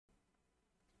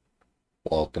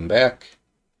Welcome back.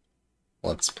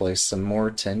 Let's play some more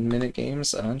 10-minute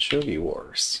games on Shogi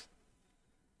Wars.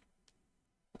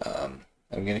 I'm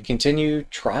going to continue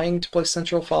trying to play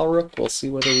Central File Rook. We'll see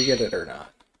whether we get it or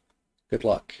not. Good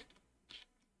luck.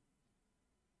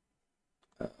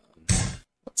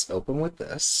 Let's open with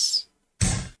this.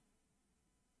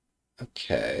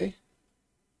 Okay.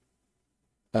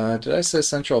 Did I say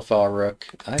Central File Rook?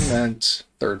 I meant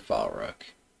Third File Rook.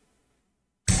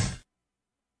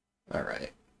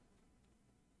 Alright.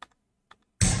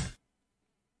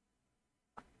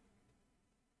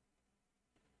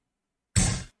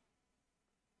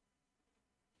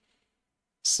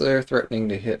 So they're threatening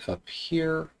to hit up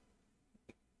here.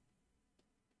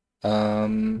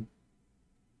 I'm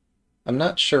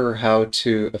not sure how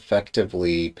to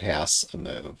effectively pass a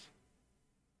move.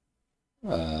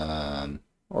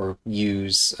 Or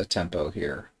use a tempo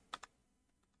here.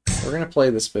 We're going to play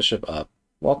this bishop up.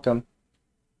 Welcome.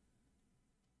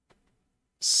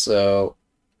 So,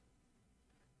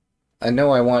 I know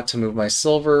I want to move my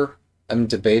silver. I'm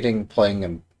debating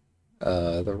playing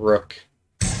the rook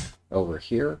over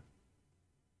here.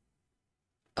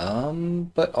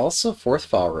 But also fourth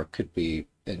file rook could be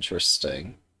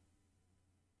interesting.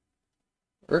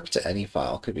 Rook to any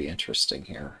file could be interesting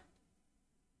here.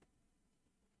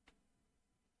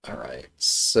 Alright,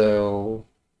 so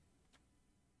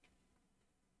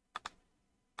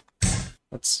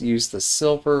let's use the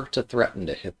silver to threaten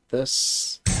to hit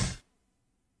this.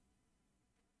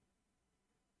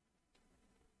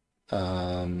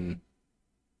 Yeah,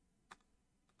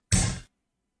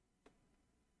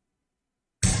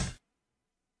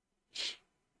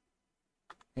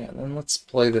 then let's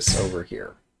play this over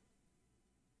here.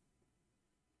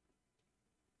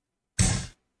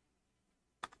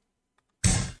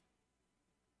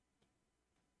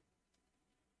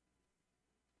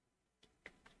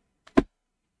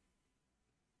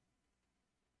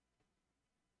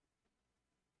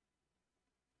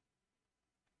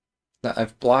 Now,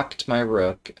 I've blocked my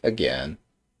rook again,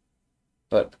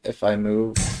 but if I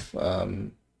move, well,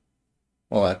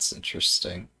 that's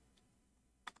interesting.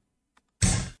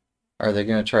 Are they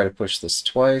going to try to push this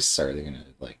twice? Are they going to,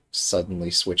 like, suddenly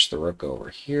switch the rook over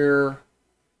here?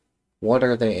 What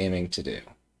are they aiming to do?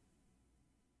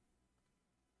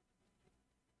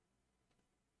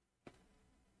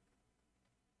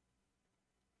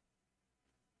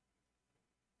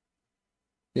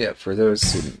 Yeah, for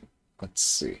those who... Let's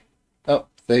see. Oh,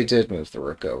 they did move the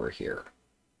rook over here.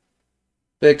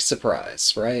 Big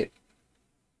surprise, right?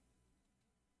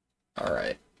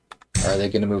 Alright. Are they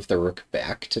going to move the rook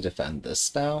back to defend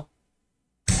this now?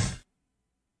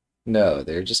 No,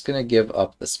 they're just going to give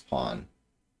up this pawn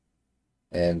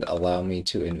and allow me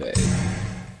to invade.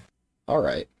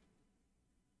 Alright.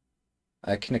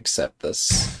 I can accept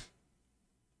this.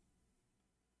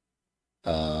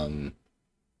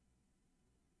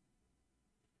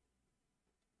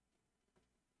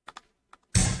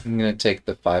 I'm going to take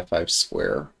the 5-5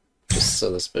 square, just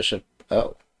so this bishop...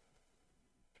 Oh.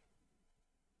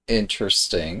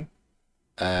 Interesting.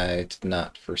 I did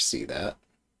not foresee that.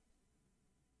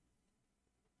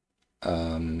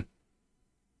 Well,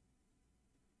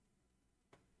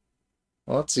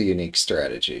 that's a unique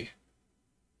strategy.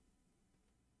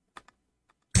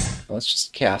 Let's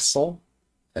just castle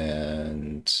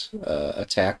and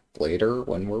attack later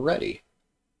when we're ready.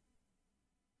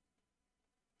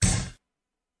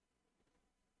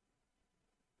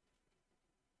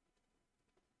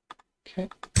 Okay,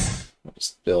 we'll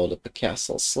just build up a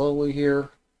castle slowly here.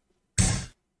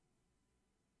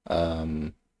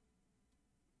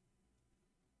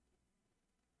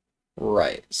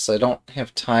 Right, so I don't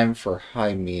have time for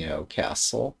High Mino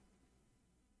Castle.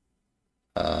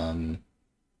 I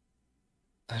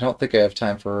don't think I have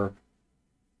time for...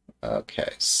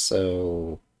 Okay,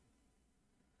 so...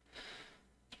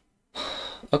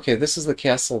 Okay, this is the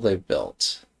castle they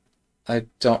built. I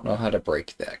don't know how to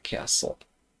break that castle.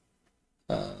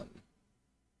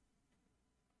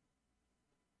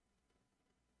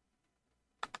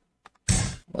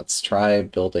 Let's try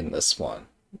building this one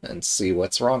and see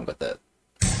what's wrong with it.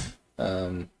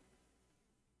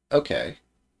 Okay.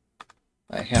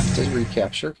 I have to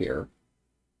recapture here.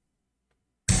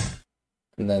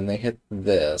 And then they hit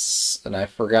this, and I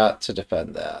forgot to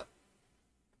defend that.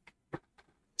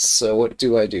 So what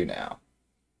do I do now?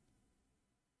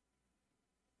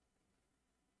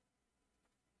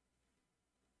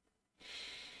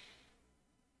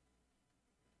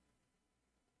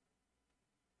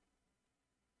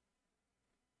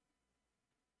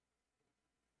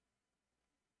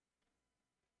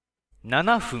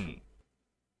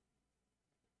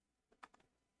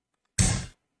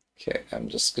 Okay, I'm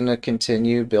just gonna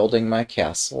continue building my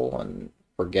castle and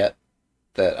forget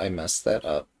that I messed that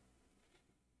up.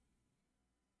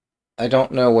 I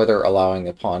don't know whether allowing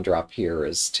a pawn drop here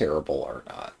is terrible or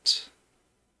not.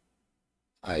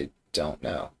 I don't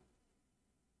know.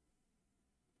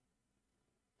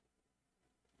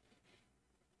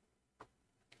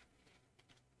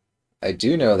 I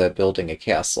do know that building a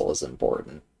castle is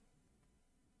important.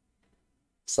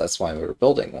 So that's why we were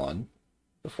building one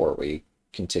before we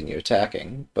continue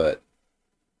attacking, but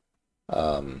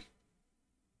um,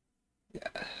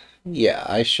 yeah,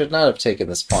 I should not have taken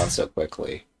this pawn so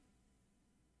quickly.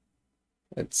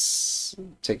 It's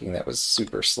taking that was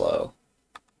super slow.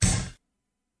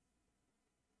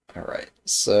 Alright,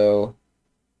 so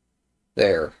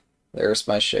there's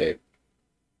my shape.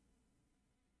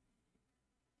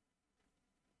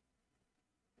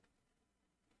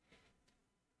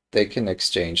 They can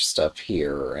exchange stuff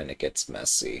here and it gets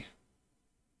messy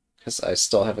because I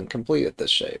still haven't completed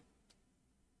this shape.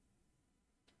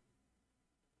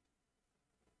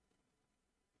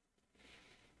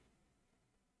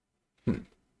 Hmm.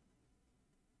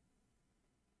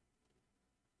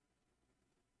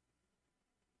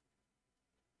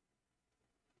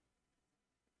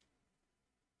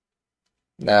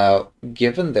 Now,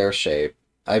 given their shape,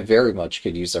 I very much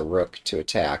could use a rook to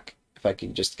attack if I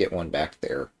could just get one back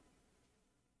there.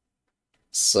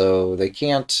 So they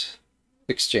can't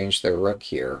exchange their rook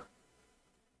here.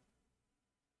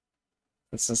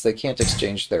 And since they can't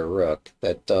exchange their rook,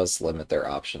 that does limit their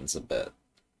options a bit.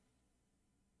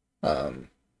 Um,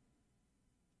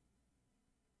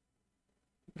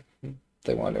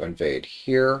 they want to invade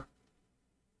here.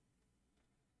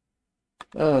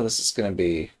 Oh, this is going to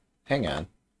be... Hang on.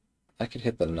 I could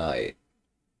hit the knight.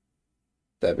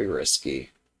 That'd be risky.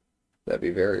 That'd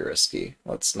be very risky.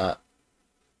 Let's not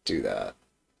do that.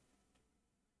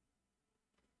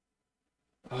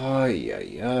 Ay,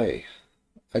 ay, ay.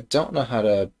 I don't know how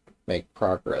to make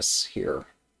progress here.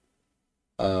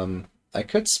 I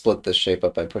could split this shape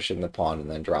up by pushing the pawn and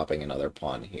then dropping another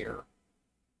pawn here.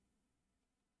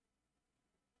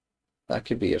 That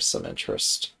could be of some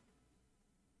interest.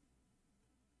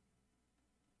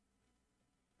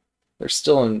 They're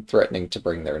still threatening to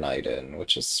bring their knight in,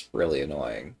 which is really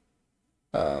annoying.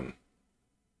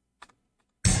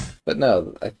 But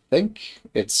no, I think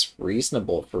it's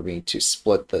reasonable for me to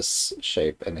split this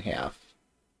shape in half,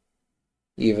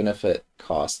 even if it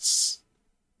costs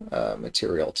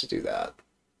material to do that.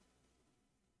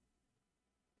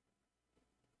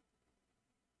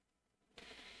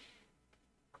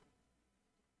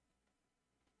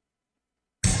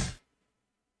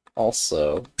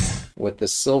 Also, with the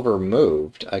silver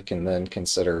moved, I can then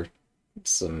consider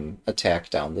some attack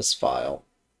down this file.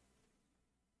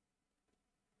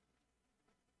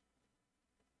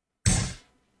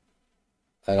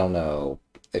 I don't know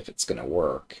if it's going to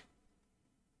work.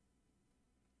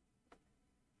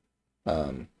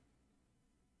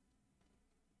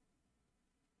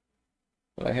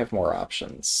 But I have more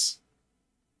options.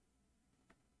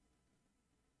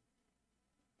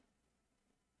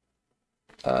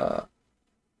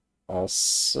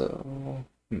 Also,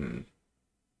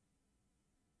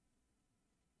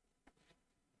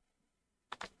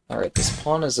 Alright, this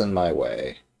pawn is in my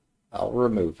way. I'll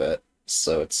remove it,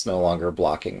 so it's no longer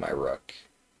blocking my rook.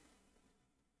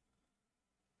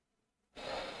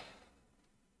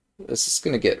 This is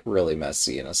going to get really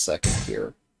messy in a second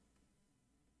here.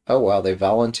 Oh wow, they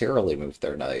voluntarily moved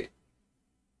their knight.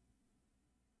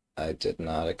 I did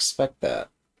not expect that.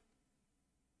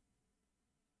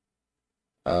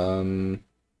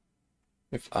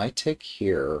 If I take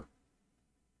here...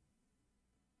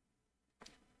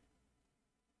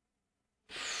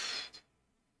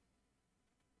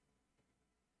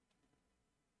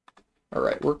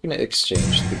 Alright, we're going to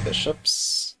exchange the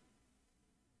bishops.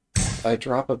 If I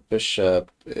drop a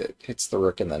bishop, it hits the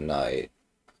rook and the knight.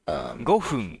 5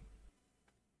分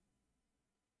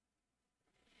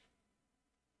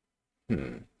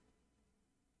Hmm.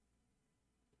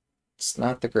 It's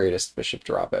not the greatest bishop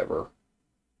drop ever.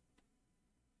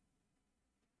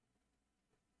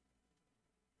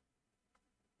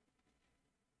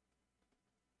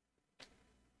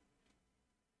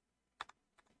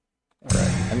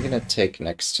 Alright, I'm gonna take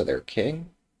next to their king.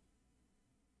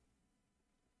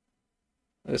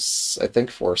 This, I think,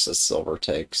 forces silver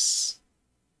takes.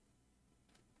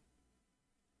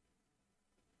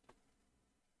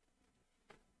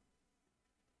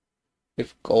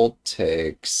 If gold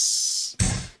takes...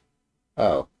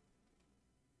 Oh.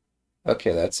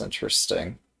 Okay, that's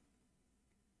interesting.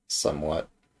 Somewhat.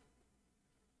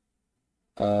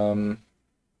 Um...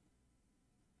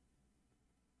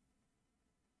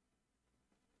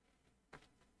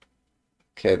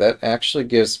 Okay, that actually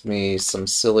gives me some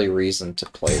silly reason to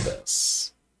play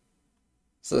this.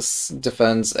 So this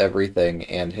defends everything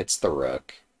and hits the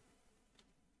rook.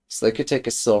 So they could take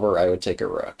a silver, I would take a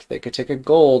rook. They could take a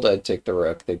gold, I'd take the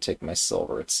rook, they'd take my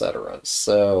silver, etc.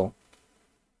 So,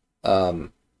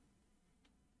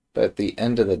 but at the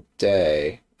end of the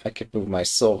day, I could move my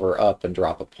silver up and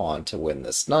drop a pawn to win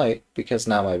this knight, because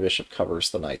now my bishop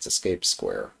covers the knight's escape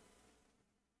square.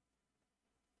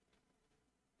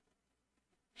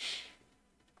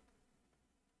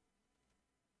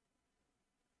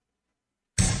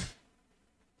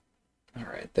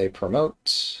 Alright, they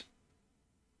promote.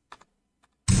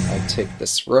 I take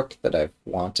this rook that I've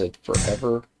wanted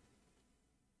forever.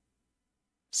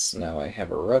 So now I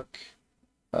have a rook.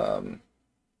 Um,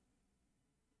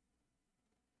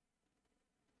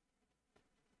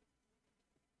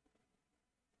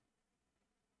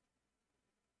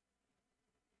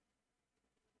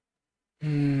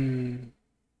 hmm.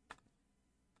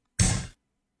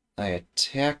 I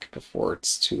attack before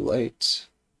it's too late.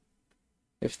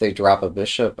 If they drop a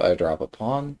bishop, I drop a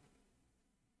pawn.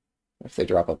 If they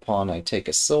drop a pawn, I take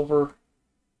a silver.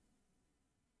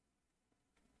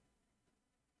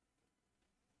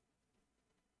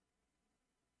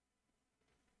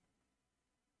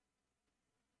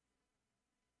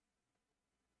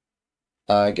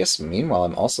 I guess meanwhile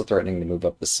I'm also threatening to move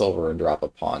up the silver and drop a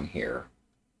pawn here.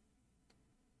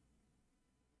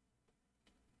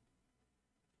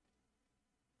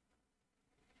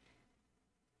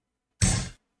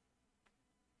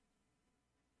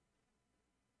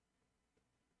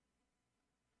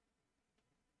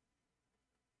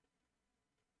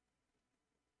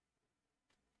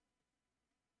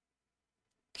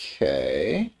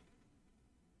 Okay.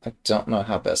 I don't know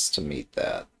how best to meet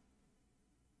that.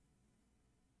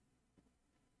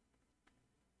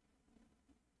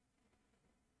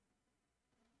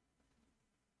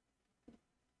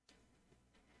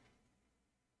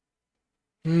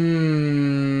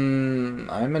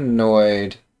 I'm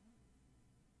annoyed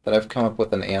that I've come up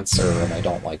with an answer and I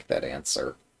don't like that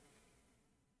answer.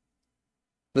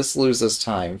 This loses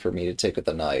time for me to take with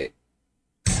the knight.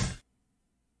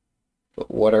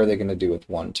 But what are they going to do with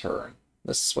one turn?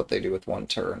 This is what they do with one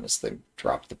turn, is they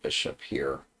drop the bishop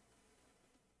here.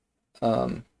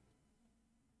 Um,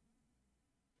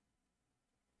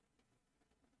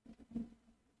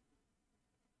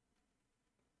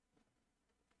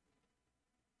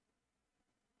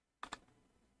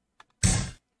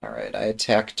 Alright, I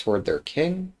attack toward their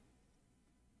king.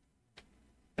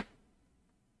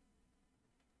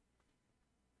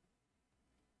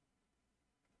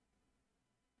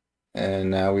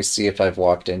 And now we see if I've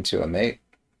walked into a mate.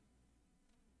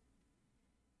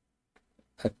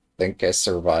 I think I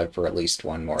survive for at least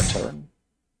one more turn.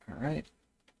 Alright.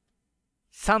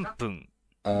 3分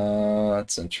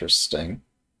That's interesting.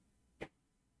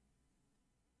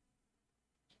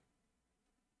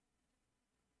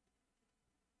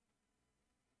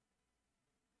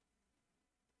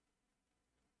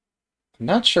 I'm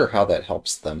not sure how that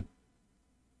helps them.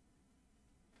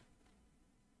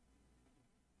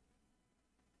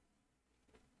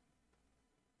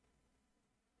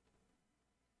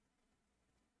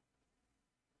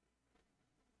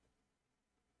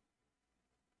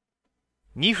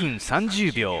 2分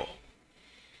30秒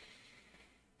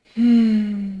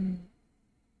Hmm.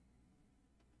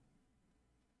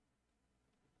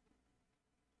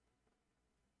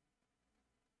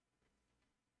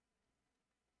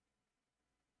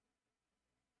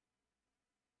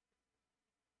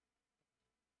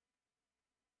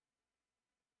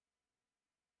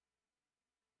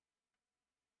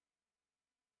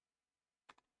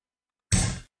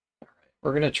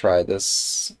 We're gonna try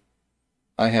this.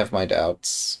 I have my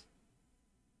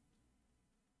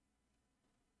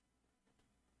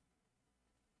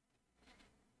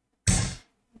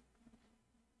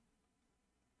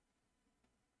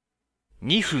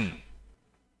分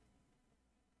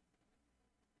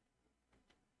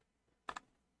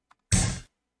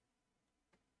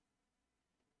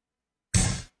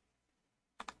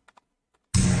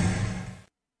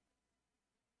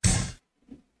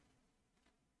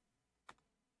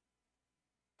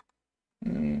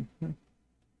Mhm.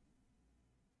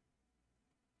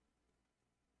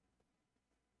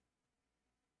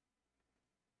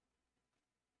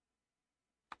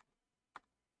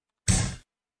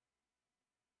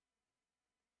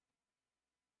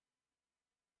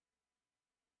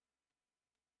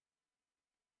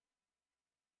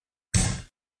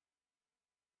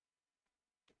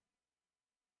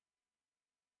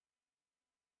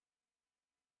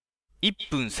 1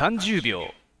分30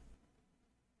秒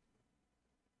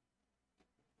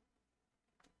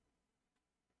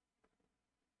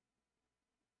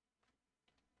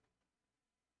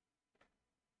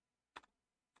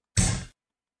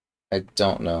I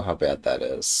don't know how bad that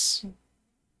is.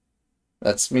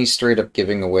 That's me straight up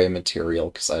giving away material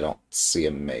because I don't see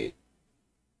a mate.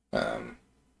 Um,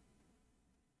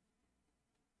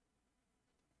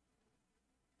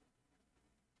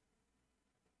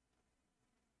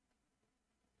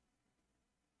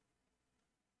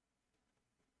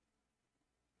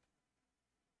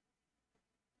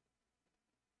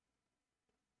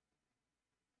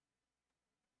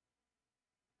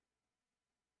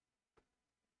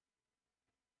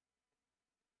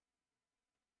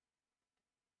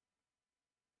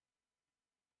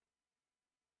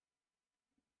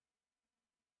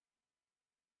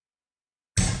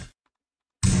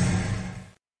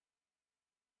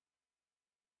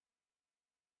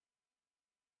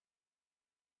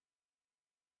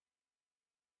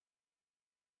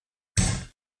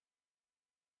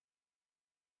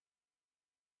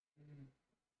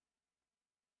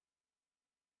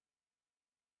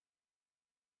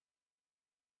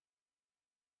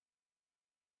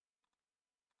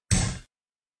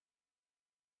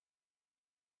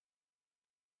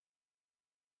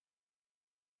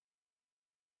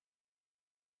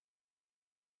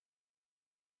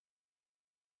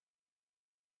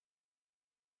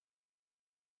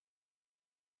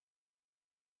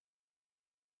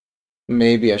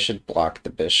 Maybe I should block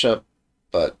the bishop,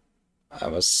 but I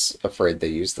was afraid they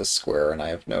used the square and I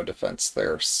have no defense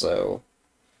there, so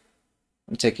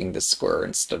I'm taking the square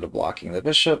instead of blocking the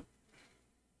bishop.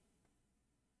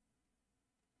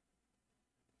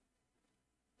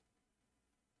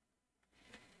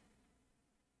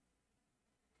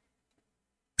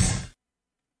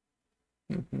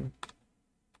 Mhm.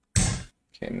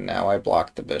 Okay, now I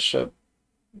block the bishop.1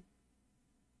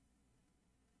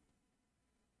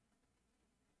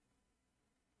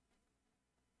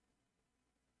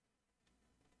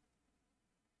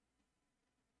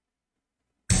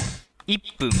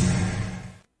分。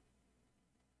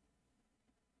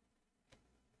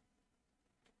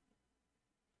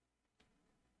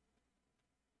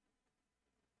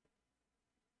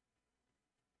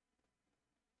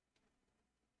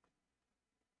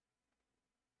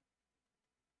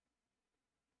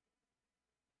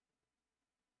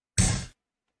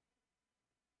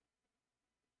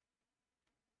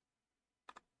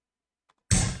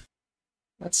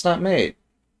That's not mate.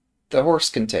 The horse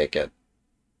can take it.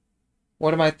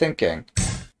 What am I thinking?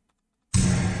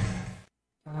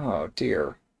 Oh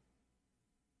dear.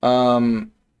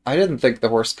 Um, I didn't think the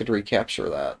horse could recapture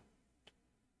that.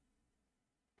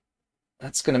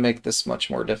 That's going to make this much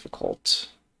more difficult.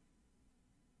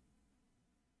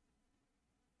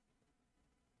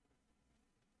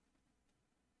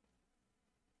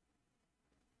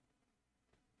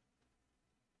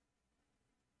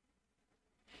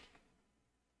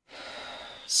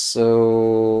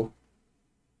 So,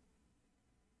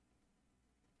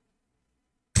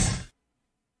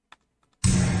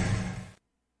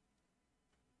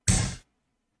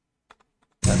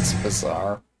 that's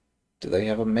bizarre. Do they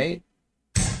have a mate?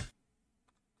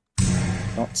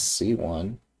 I don't see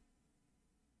one.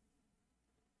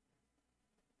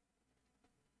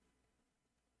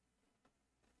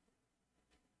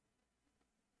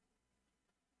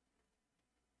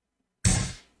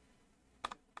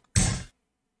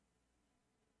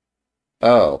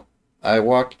 Oh, I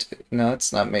walked. No,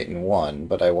 it's not mate in one,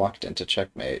 but I walked into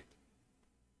checkmate.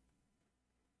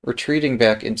 Retreating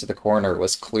back into the corner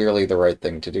was clearly the right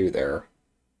thing to do there.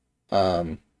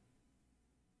 Um,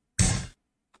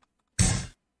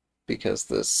 because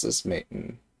this is mate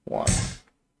in one.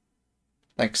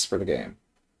 Thanks for the game.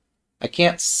 I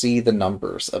can't see the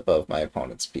numbers above my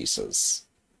opponent's pieces.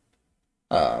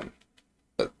 Um,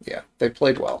 but yeah, they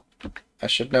played well. I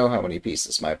should know how many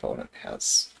pieces my opponent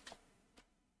has.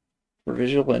 For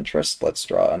visual interest, let's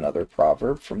draw another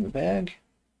proverb from the bag.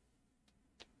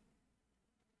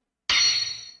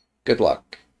 Good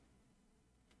luck.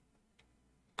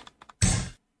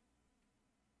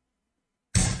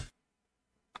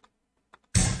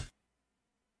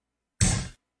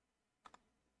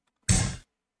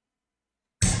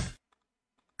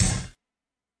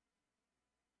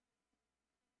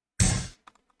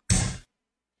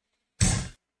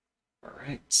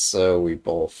 Alright, so we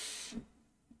both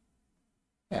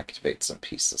activate some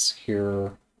pieces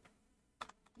here.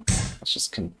 Let's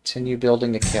just continue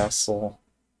building a castle.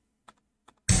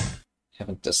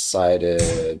 Haven't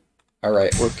decided.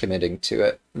 Alright, we're committing to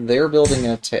it. They're building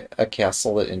a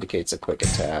castle that indicates a quick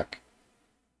attack.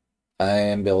 I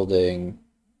am building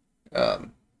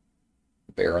um,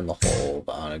 Bear in the Hole of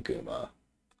Anaguma.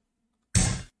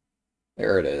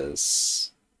 There it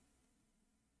is.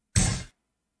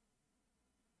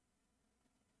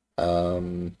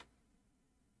 Um,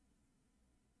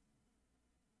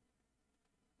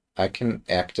 I can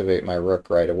activate my rook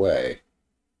right away.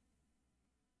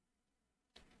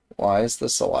 Why is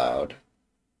this allowed?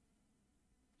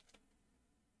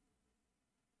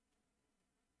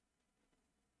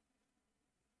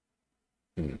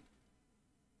 Hmm.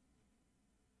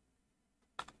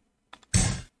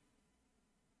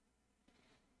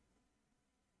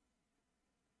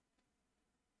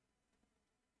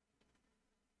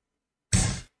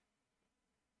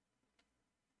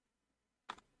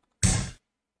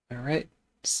 Alright,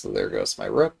 so there goes my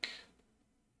rook.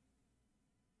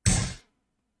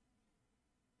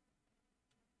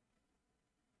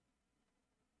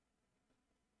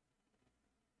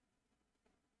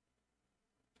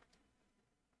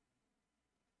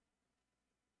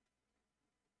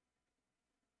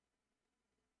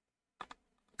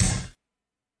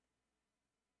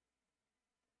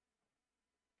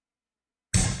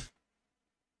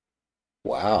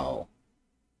 Wow,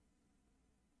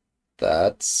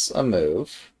 that's a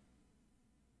move.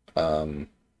 Um,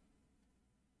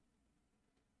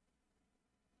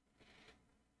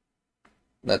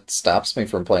 that stops me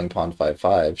from playing pawn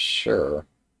 5-5, sure.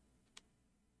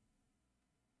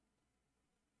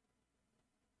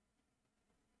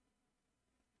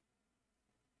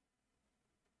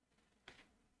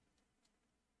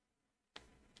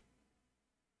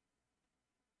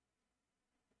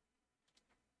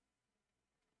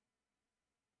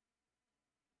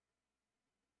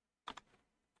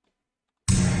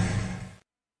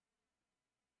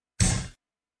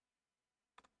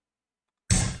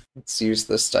 Let's use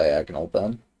this diagonal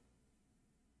then.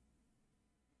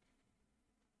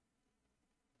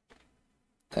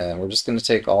 And we're just going to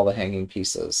take all the hanging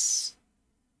pieces.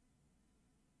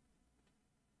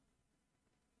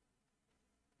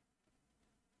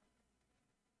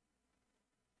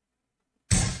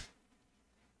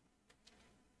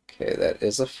 Okay, that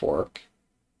is a fork.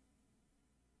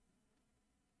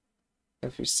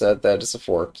 If you said that is a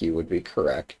fork, you would be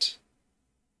correct.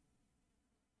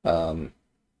 Um,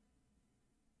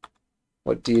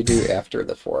 what do you do after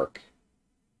the fork?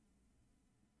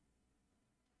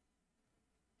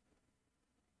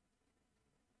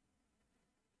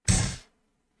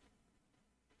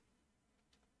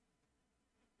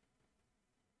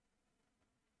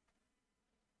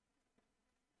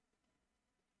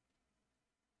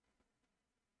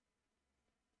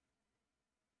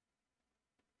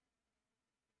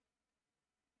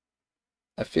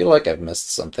 I feel like I've missed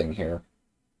something here.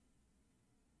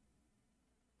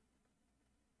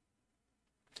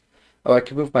 Oh, I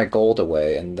could move my gold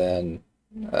away and then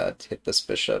hit this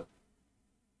bishop.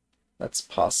 That's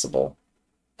possible.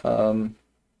 Um,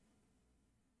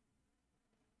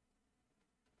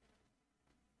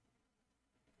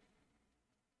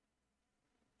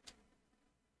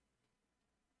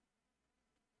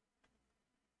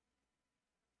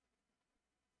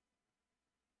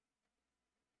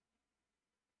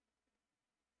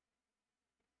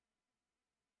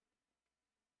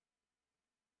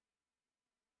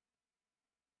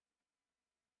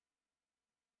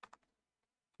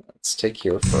 let's take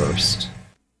here first.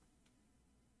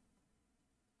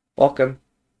 Welcome.7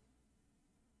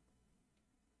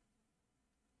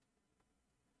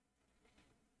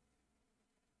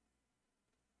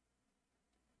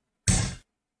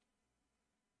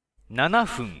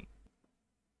分、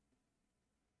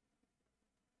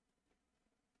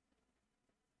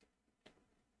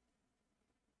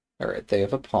Alright, they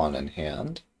have a pawn in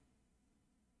hand.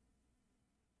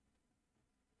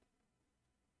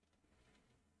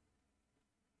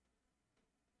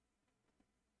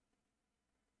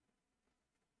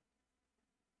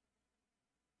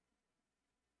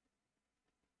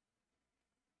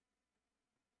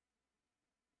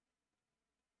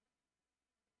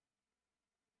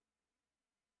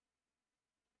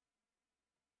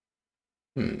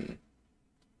 Hmm.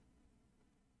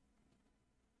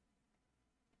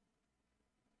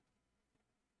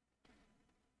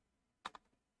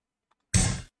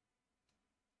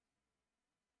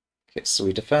 Okay, so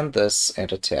we defend this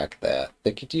and attack that.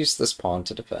 They could use this pawn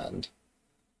to defend.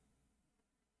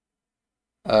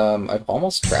 I've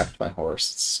almost trapped my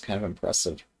horse. It's kind of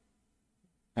impressive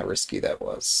how risky that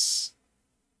was.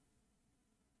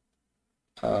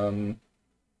 Um,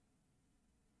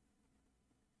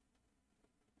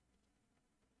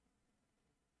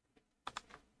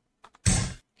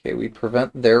 okay, we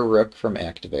prevent their rook from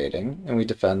activating, and we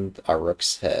defend our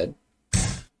rook's head.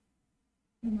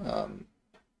 Um,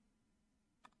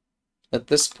 at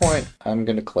this point, I'm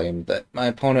going to claim that my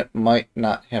opponent might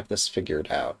not have this figured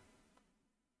out.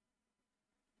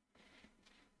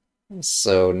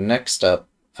 So next up,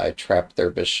 I trap their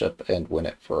bishop and win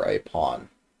it for a pawn.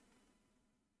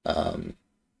 Um,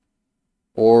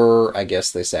 Or I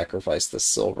guess they sacrifice the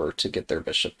silver to get their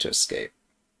bishop to escape.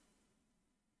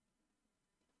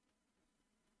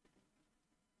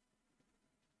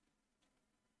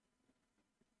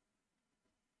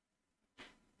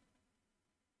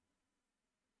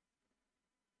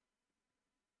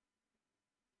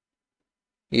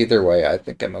 Either way, I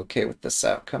think I'm okay with this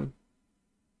outcome.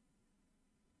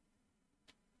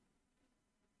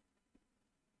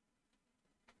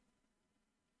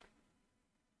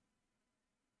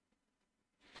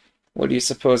 What do you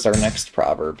suppose our next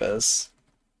proverb is?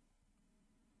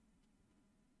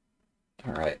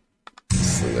 Alright,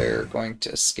 so they're going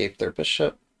to escape their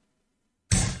bishop.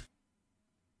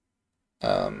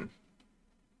 Um,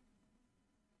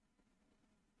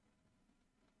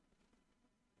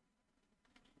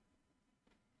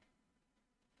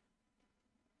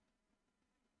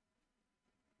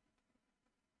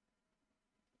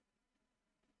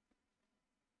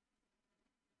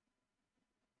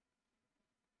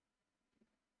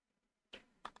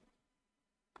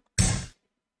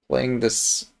 Playing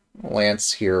this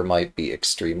lance here might be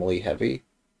extremely heavy.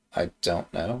 I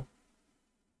don't know.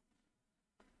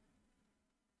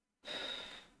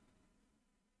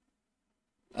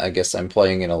 I guess I'm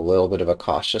playing in a little bit of a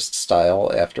cautious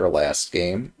style after last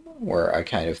game, where I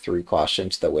kind of threw caution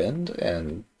to the wind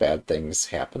and bad things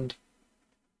happened.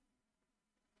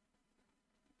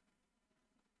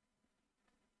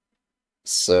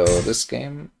 So this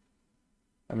game,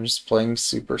 I'm just playing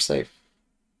super safe.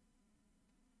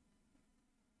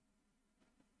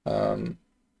 Um,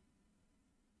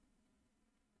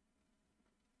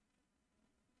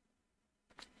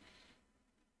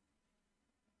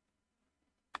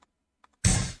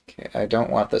 okay, I don't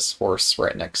want this horse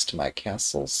right next to my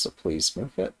castle, so please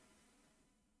move it.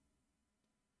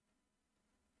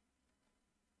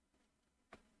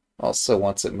 Also,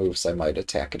 once it moves, I might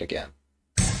attack it again.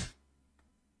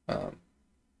 Um,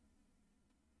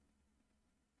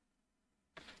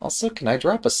 also, can I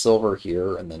drop a silver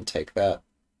here and then take that?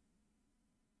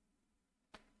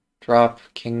 Drop,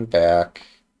 king back,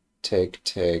 take,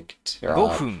 5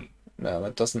 drop. 分、No,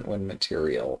 that doesn't win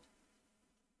material.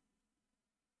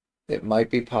 It might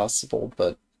be possible,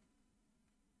 but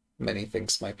many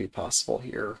things might be possible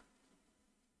here.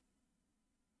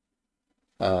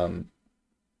 Um,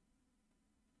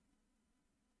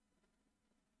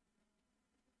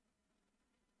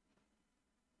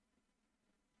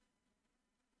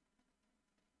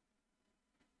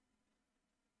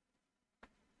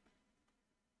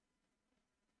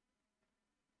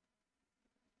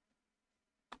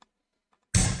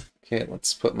 okay,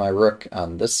 let's put my rook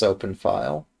on this open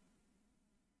file.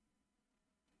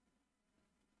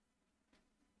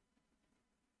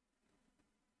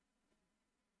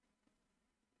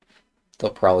 They'll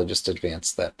probably just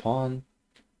advance that pawn.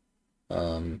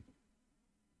 Um,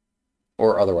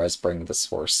 or otherwise bring this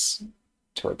horse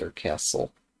toward their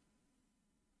castle.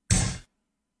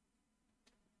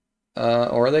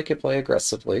 Or they could play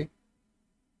aggressively.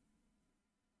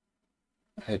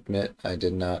 I admit I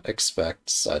did not expect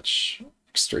such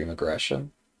extreme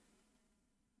aggression.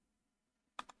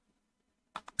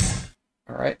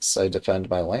 Alright, so I defend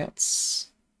my lance.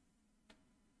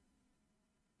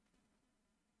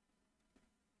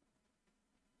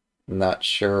 Not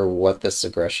sure what this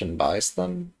aggression buys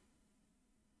them.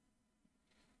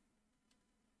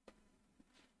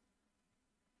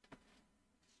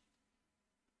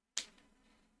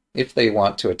 If they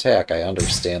want to attack, I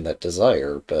understand that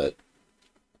desire, but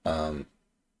um,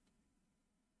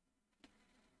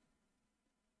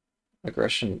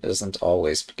 aggression isn't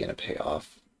always going to pay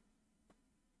off.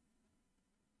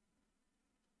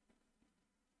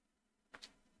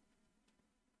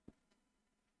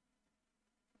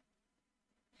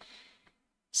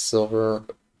 Silver,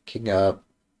 king up,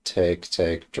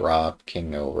 take, drop,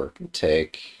 king over,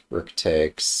 take, rook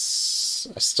takes.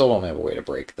 I still don't have a way to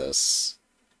break this.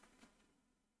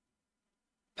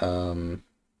 Um,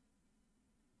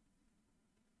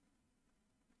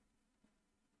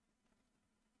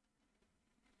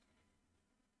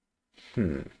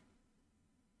 hmm.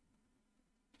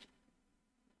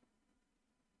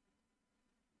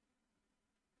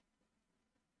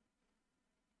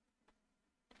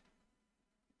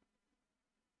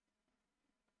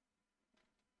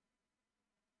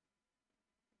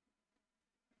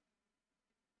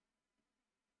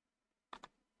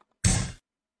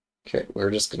 Okay,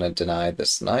 we're just going to deny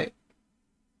this knight.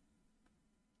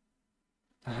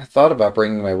 I thought about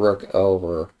bringing my rook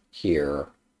over here,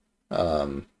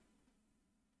 um,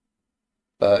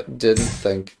 but didn't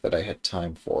think that I had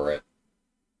time for it.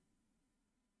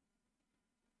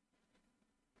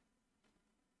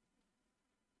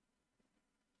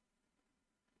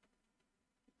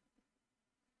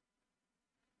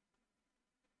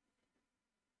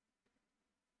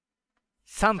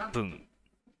 3分、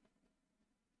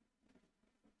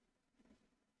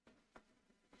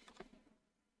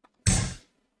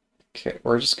Okay,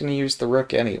 we're just going to use the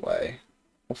rook anyway.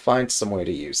 We'll find some way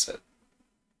to use it.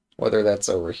 Whether that's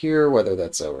over here, whether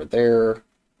that's over there,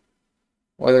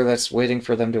 whether that's waiting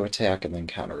for them to attack and then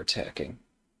counterattacking.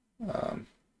 Um,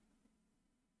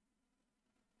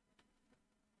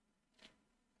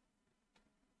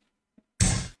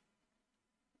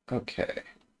 okay.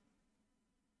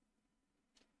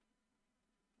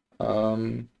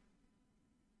 Um,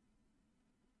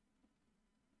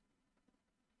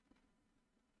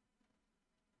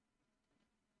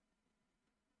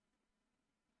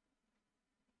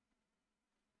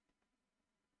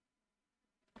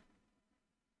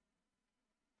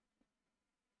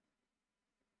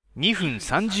 2分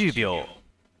30秒。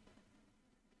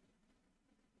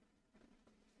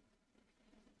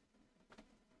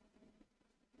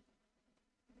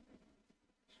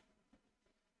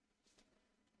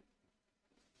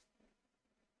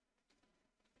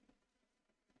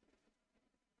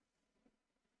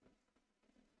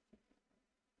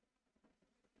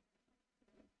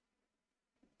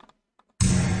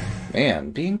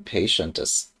Man, being patient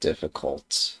is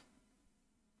difficult.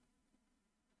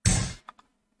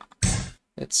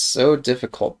 It's so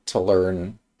difficult to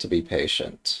learn to be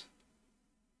patient.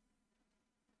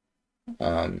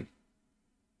 Um,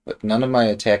 but none of my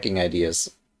attacking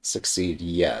ideas succeed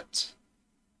yet.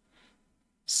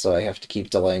 So I have to keep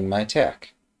delaying my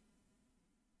attack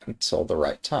until the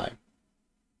right time.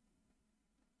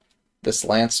 This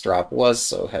lance drop was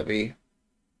so heavy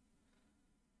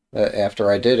that after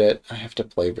I did it, I have to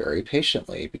play very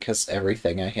patiently because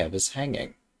everything I have is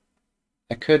hanging.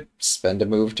 I could spend a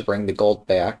move to bring the gold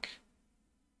back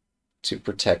to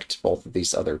protect both of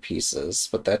these other pieces,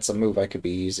 but that's a move I could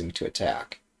be using to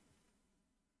attack.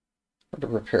 Or to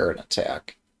prepare an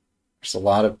attack. There's a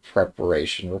lot of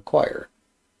preparation required.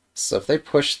 So if they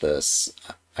push this,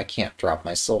 I can't drop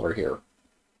my silver here.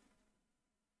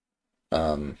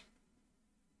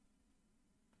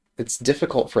 It's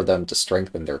difficult for them to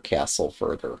strengthen their castle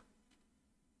further.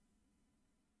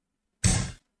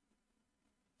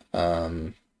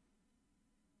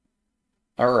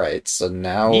 Alright, so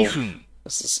now 2分、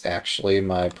this is actually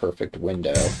my perfect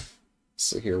window.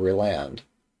 So here we land.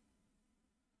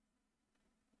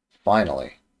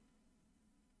 Finally.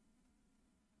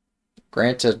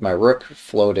 Granted, my rook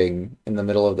floating in the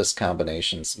middle of this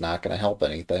combination is not going to help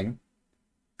anything.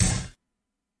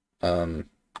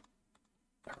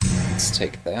 Let's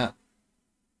take that.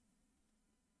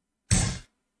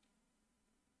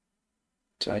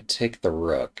 Do I take the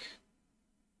rook?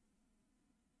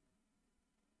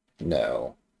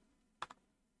 No.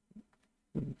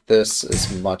 This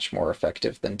is much more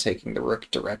effective than taking the rook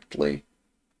directly.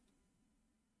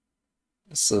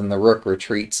 So then the rook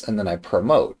retreats, and then I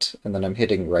promote, and then I'm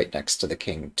hitting right next to the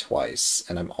king twice,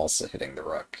 and I'm also hitting the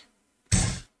rook.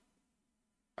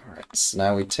 Alright, so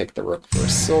now we take the rook for a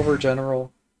silver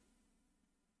general.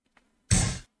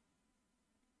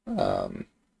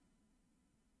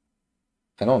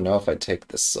 I don't know if I take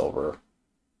this silver.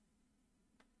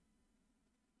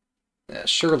 Yeah,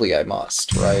 surely I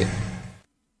must, right?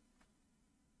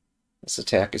 This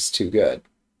attack is too good.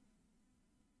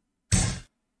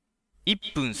 1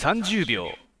分30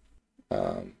秒。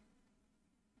Um,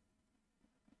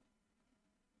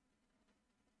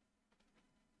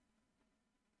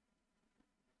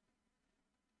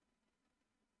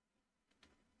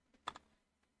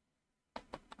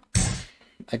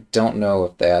 I don't know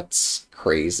if that's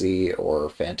crazy or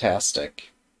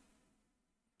fantastic.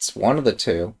 It's one of the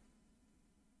two.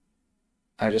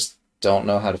 I just don't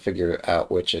know how to figure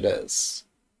out which it is.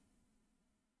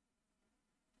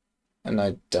 And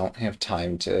I don't have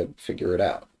time to figure it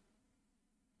out.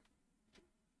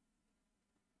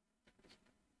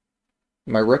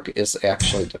 My rook is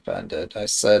actually defended. I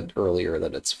said earlier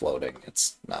that it's floating.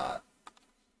 It's not.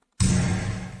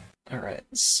 Alright,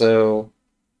 so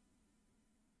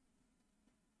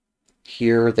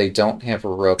here they don't have a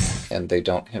rook and they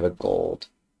don't have a gold.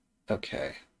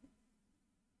 Okay.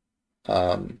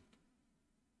 1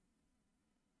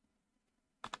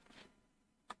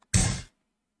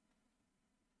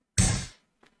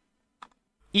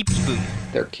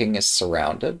分、their king is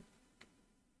surrounded.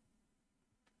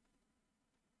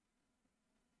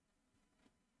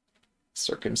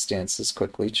 Circumstances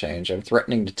quickly change. I'm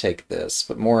threatening to take this,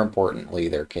 but more importantly,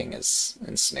 their king is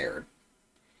ensnared.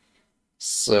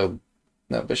 So,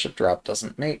 no, bishop drop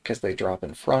doesn't mate because they drop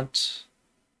in front.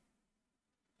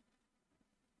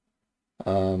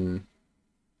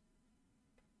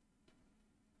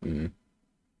 Hmm.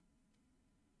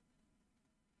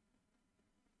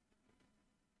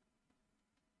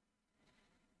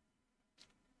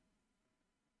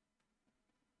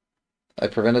 I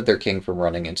prevented their king from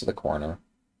running into the corner.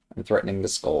 I'm threatening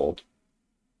this gold.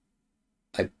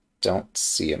 I don't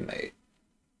see a mate.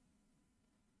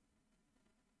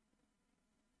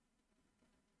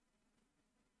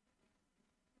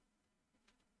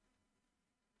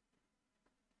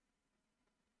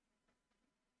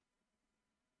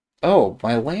 Oh,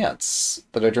 my lance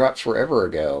that I dropped forever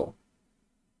ago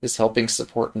is helping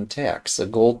support and tax. A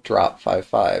gold drop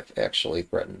 5/5 actually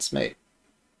threatens mate.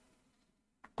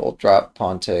 Gold drop,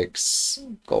 pawn takes,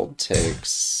 gold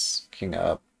takes, king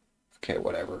up. Okay,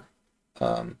 whatever.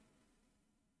 Um,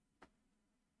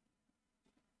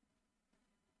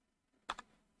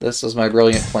 this was my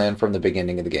brilliant plan from the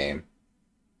beginning of the game.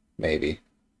 Maybe.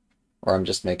 Or I'm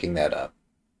just making that up.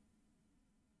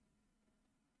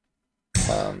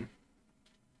 Um,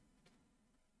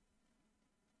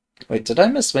 wait, did I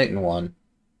miss mate in one?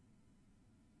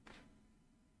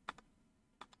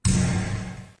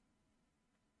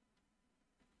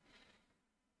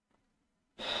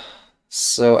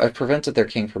 So I've prevented their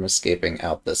king from escaping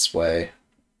out this way.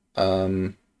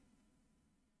 Um,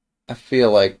 I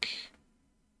feel like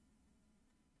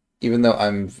even though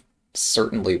I'm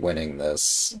certainly winning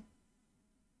this,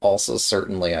 also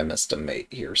certainly I missed a mate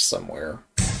here somewhere.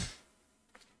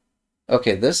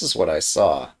 Okay, this is what I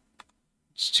saw.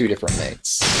 It's two different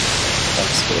mates.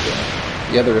 That's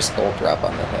good. The other is gold drop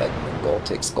on the head, and then gold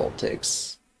takes, gold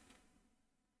takes.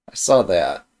 I saw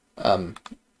that.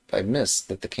 I missed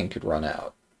that the king could run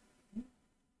out.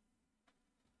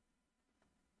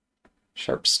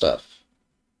 Sharp stuff.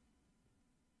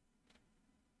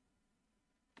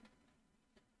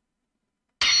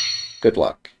 Good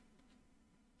luck.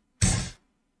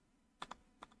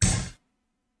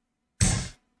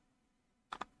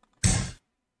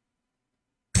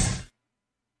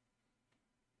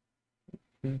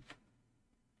 Hmm.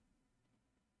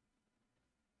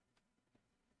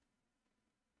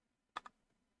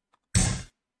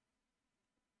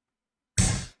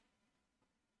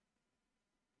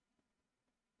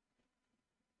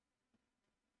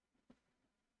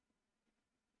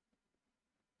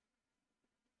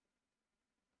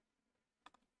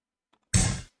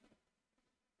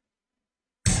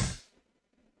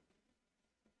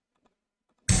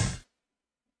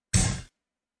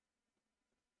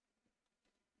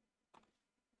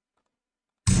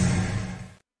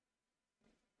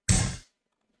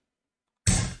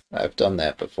 I've done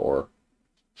that before.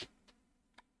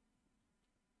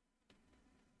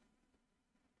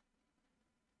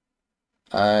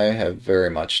 I have very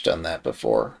much done that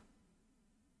before.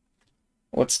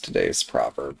 What's today's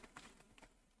proverb?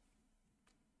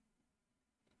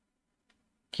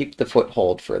 Keep the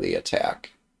foothold for the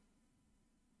attack.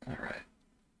 Alright.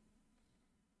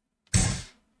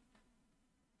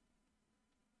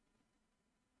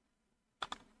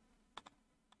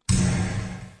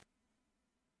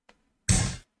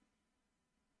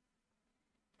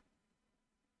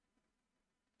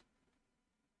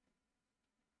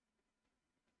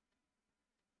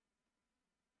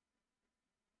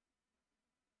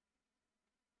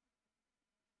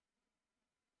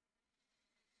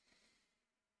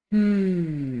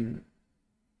 Hmm.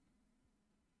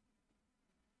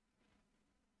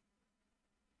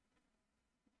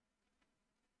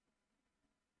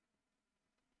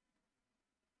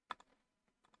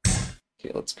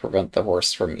 Okay, let's prevent the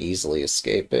horse from easily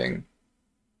escaping.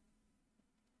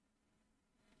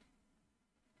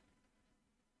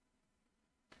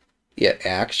 Yeah,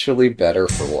 actually better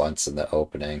for once in the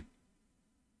opening.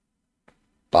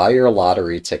 Buy your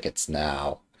lottery tickets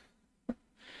now.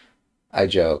 I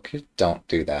joke, don't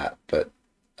do that, but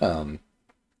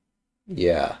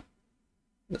yeah,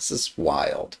 this is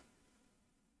wild.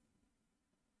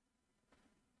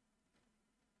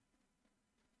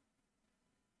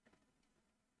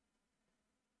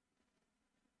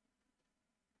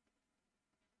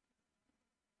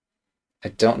 I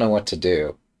don't know what to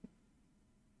do.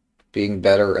 Being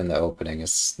better in the opening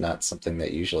is not something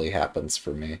that usually happens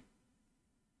for me.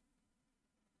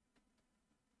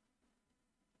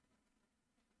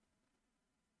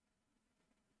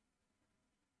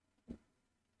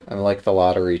 I'm like the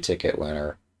lottery ticket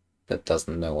winner that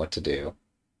doesn't know what to do,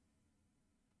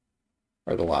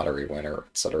 or the lottery winner,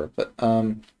 etc. But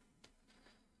there's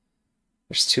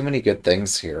too many good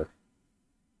things here.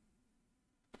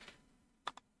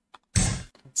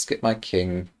 Let's get my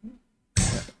king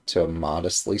to a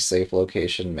modestly safe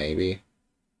location, maybe.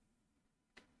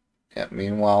 Yeah,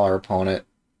 meanwhile, our opponent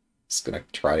is going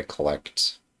to try to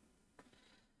collect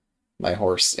my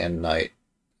horse and knight,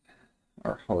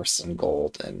 or horse and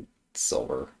gold and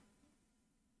silver.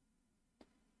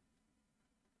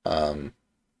 Um,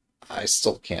 I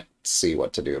still can't see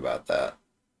what to do about that.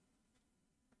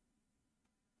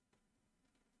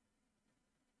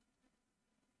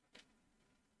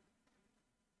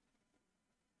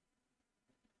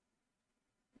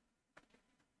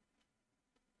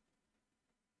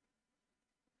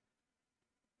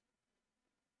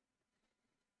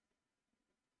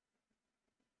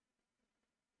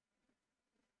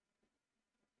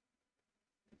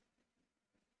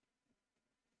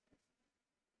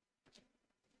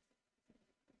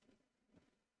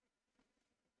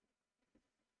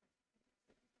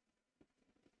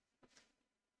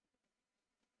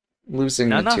 Losing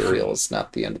 7 material 分 is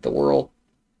not the end of the world.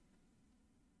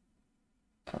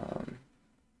 Um,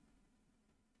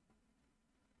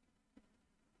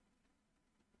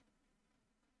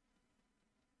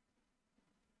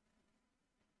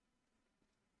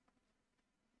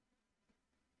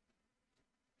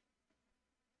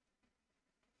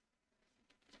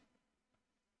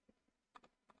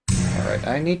 Alright,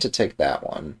 I need to take that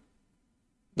one.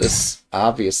 This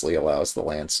obviously allows the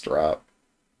lance drop.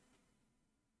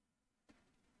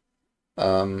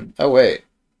 Oh wait.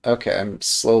 Okay, I'm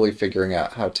slowly figuring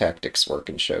out how tactics work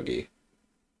in Shogi.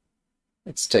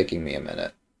 It's taking me a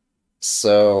minute.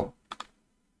 So,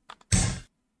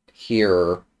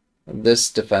 here,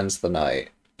 this defends the knight,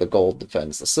 the gold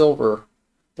defends the silver,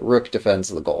 the rook defends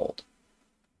the gold.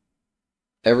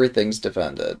 Everything's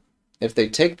defended. If they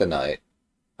take the knight,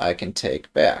 I can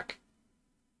take back.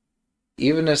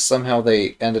 Even if somehow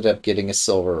they ended up getting a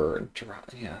silver,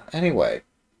 yeah. Anyway,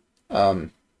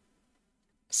 um,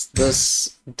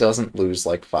 this doesn't lose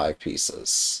like 5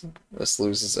 pieces. This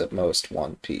loses at most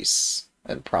 1 piece,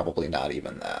 and probably not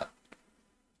even that.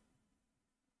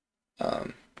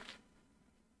 Um,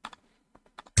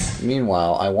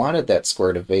 Meanwhile, I wanted that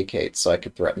square to vacate so I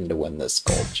could threaten to win this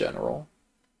gold general.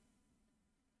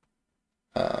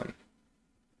 Um,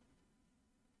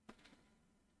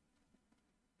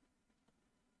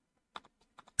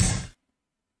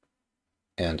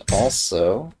 and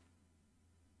also,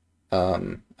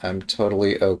 I'm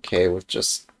totally okay with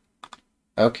just...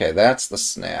 Okay, that's the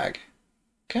snag.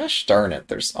 Gosh darn it,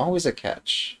 there's always a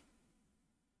catch.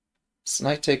 So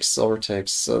knight takes, silver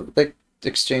takes, so they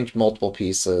exchange multiple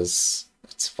pieces.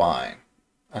 It's fine.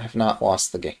 I have not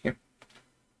lost the game. If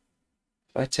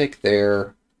I take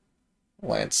there,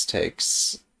 lance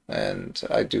takes, and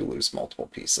I do lose multiple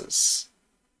pieces.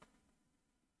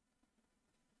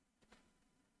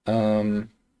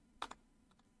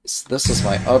 So this is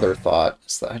my other thought,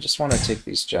 is that I just want to take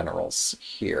these generals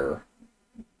here.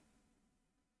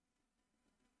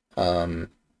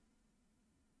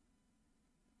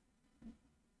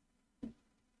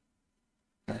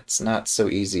 It's not so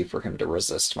easy for him to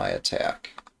resist my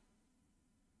attack.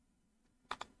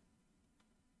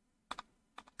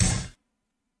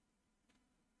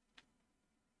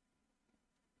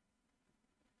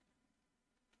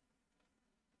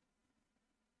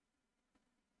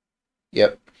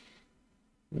 Yep,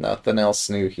 nothing else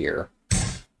new here.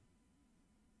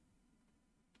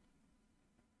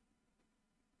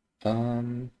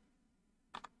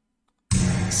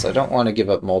 So I don't want to give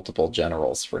up multiple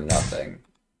generals for nothing.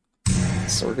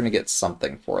 So we're going to get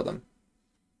something for them.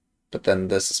 But then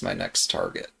this is my next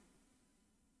target.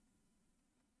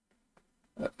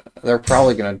 They're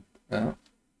probably going to... Oh,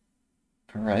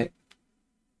 alright.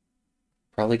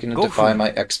 Probably going to 5 defy 分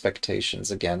my expectations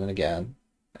again and again,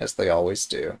 as they always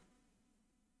do.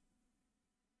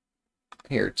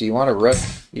 Here, do you want a rook?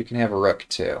 You can have a rook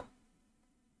too.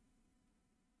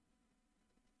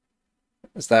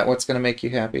 Is that what's going to make you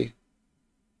happy?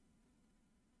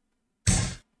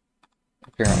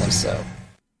 Apparently so.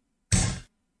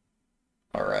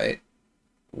 Alright.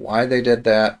 Why they did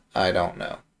that, I don't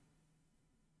know.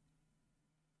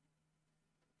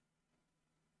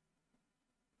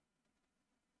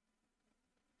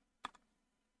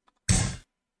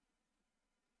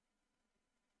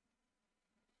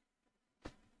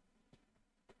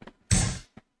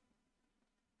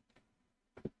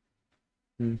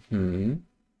 Mm-hmm.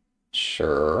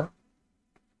 Sure.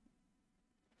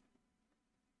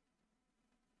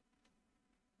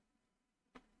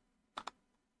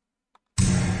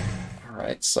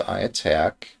 Alright, so I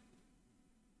attack.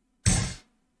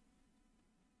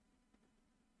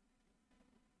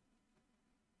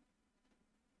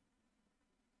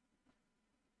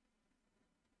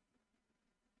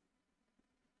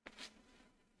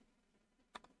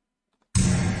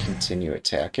 Continue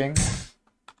attacking.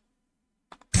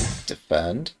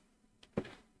 Defend.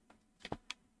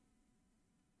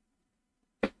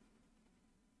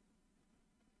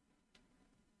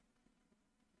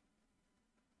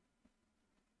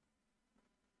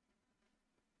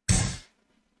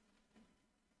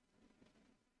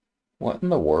 What in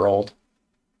the world?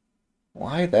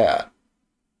 Why that?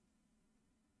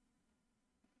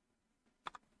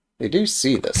 They do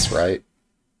see this, right?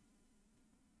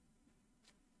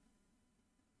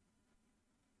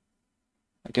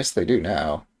 I guess they do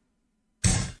now.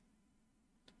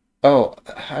 Oh,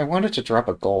 I wanted to drop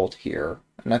a gold here,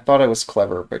 and I thought I was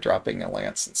clever by dropping a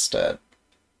lance instead.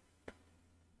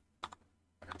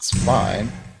 It's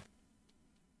fine.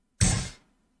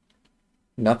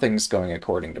 Nothing's going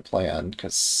according to plan,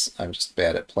 because I'm just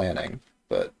bad at planning,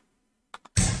 but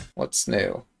what's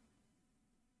new?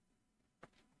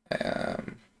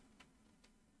 Um,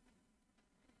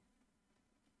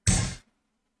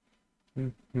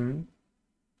 mhm.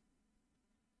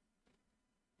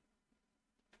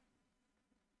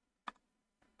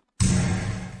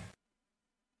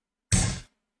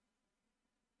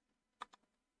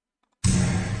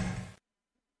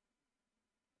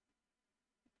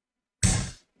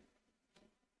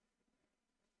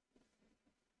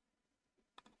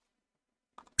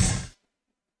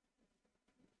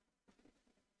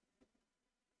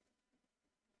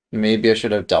 Maybe I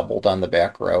should have doubled on the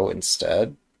back row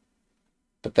instead,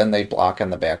 but then they block on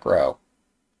the back row.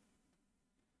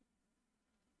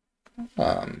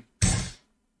 Um,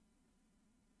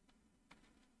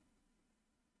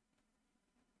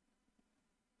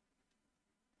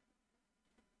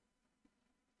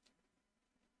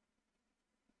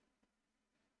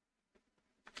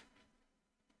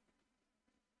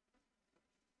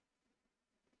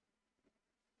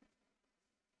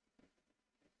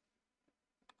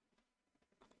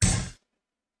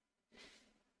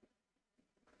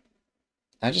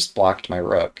 I just blocked my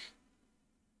rook.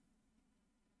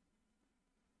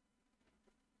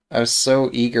 I was so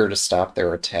eager to stop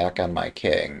their attack on my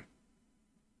king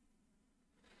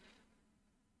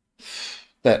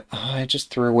that I just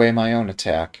threw away my own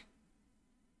attack.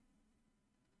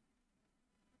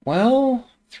 Well,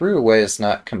 threw away is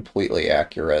not completely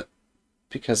accurate,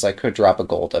 because I could drop a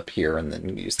gold up here and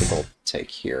then use the gold to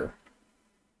take here.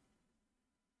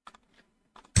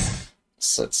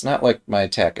 So it's not like my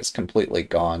attack is completely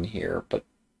gone here, but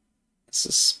this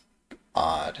is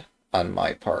odd on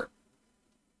my part.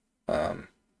 Um,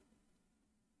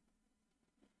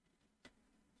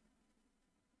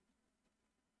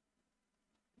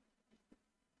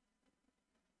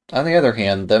 on the other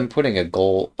hand, them putting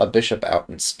a bishop out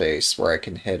in space where I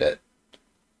can hit it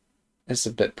is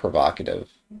a bit provocative.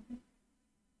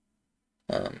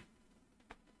 Um,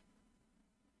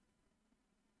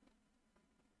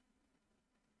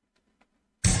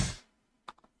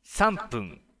 3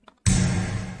分。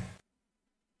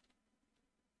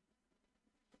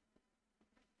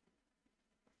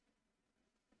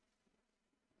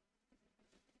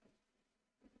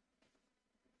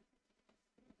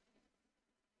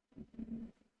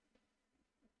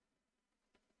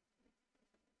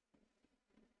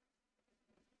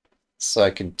so I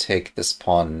can take this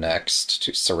pawn next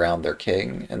to surround their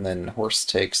king, and then horse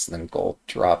takes, and then gold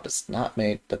drop is not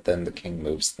mate, but then the king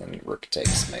moves, then rook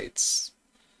takes mates.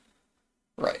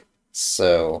 Right.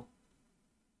 So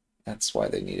that's why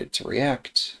they needed to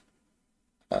react.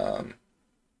 Um,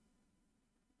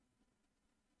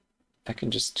 I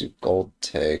can just do gold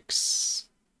takes,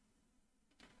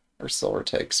 or silver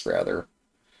takes, rather.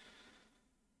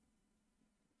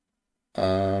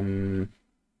 Um,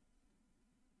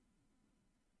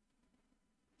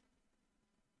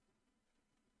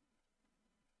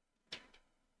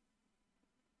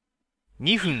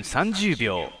 2分30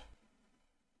秒。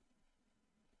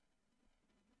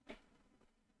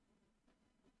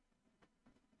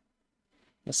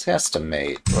this has to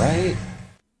mate, right?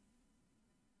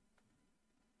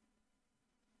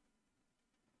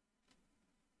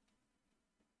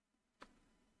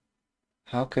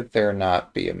 How could there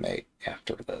not be a mate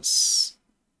after this?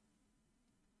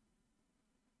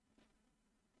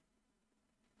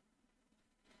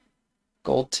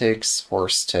 Gold takes,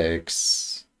 horse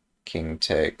takes, king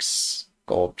takes,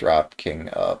 gold drop, king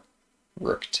up,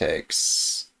 rook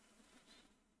takes.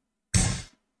 I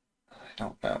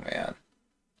don't know, man.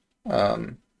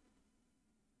 Um,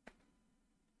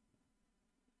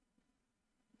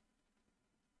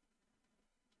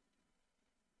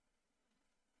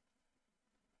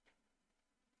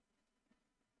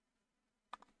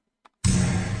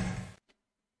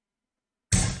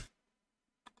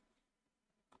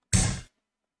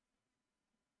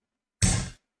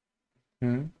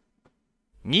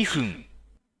 2分。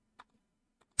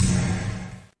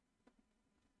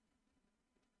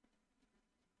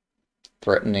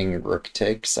threatening rook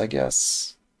takes, I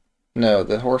guess. No,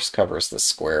 the horse covers the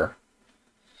square.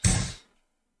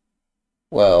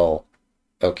 Well,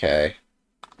 okay.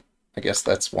 I guess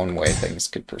that's one way things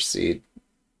could proceed.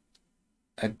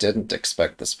 I didn't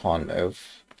expect this pawn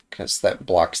move, because that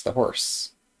blocks the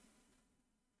horse.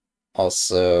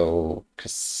 Also,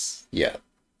 because, yeah,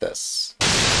 this.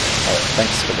 Oh,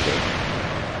 thanks for the game.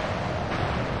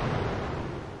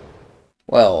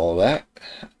 Well, that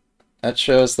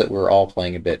shows that we're all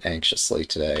playing a bit anxiously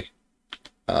today.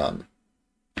 Um,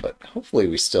 but hopefully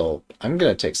we still... I'm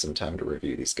going to take some time to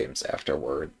review these games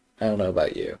afterward. I don't know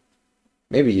about you.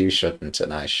 Maybe you shouldn't,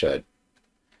 and I should.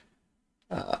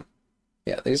 Uh,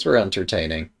 yeah, these were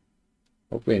entertaining.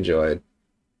 Hope we enjoyed.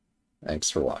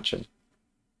 Thanks for watching.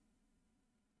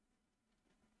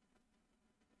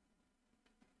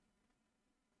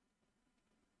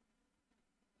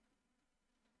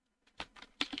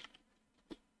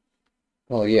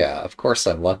 Well, yeah, of course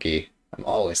I'm lucky. I'm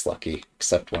always lucky,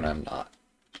 except when I'm not.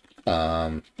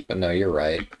 But no, you're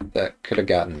right. That could have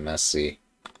gotten messy.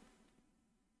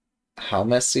 How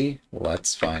messy?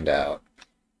 Let's find out.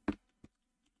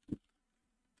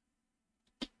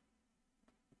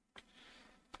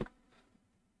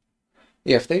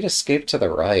 Yeah, if they'd escaped to the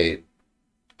right,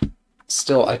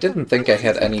 still, I didn't think I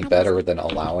had any better than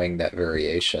allowing that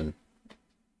variation.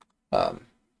 Um,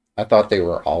 I thought they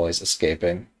were always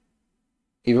escaping.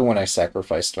 Even when I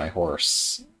sacrificed my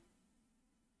horse,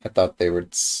 I thought they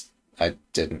would... I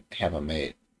didn't have a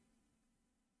mate.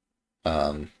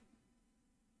 Um,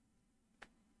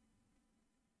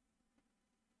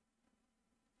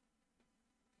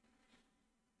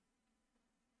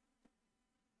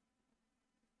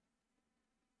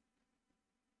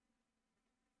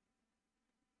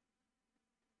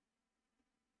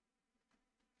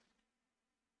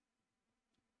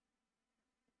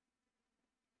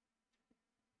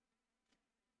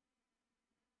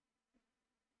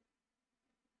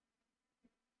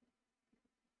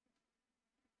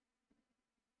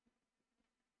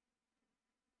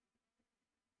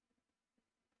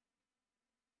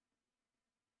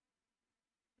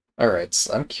 Alright,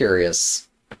 so I'm curious.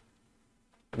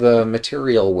 The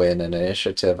material win and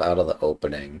initiative out of the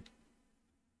opening,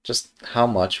 just how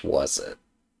much was it?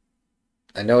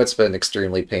 I know it's been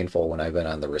extremely painful when I've been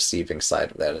on the receiving side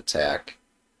of that attack.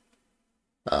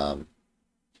 Um,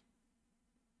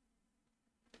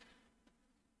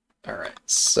 Alright,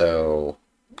 so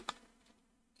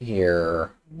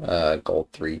here,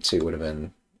 gold 3-2 would have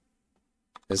been...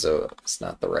 It's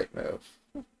not the right move.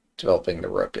 Developing the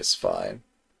rook is fine.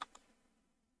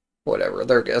 Whatever,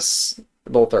 they're guess.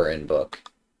 Both are in book.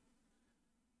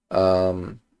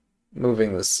 Moving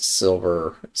this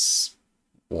silver is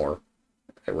more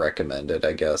recommended,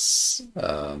 I guess.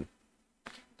 Move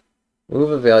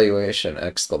evaluation,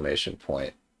 exclamation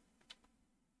point.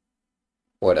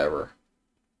 Whatever.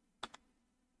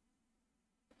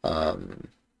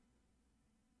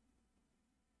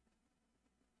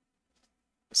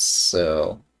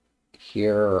 So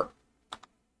here,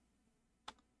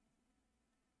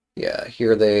 yeah,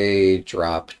 here they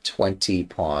drop 20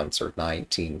 pawns or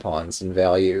 19 pawns in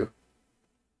value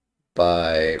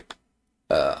by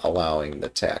allowing the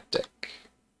tactic.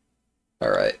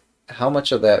 Alright, how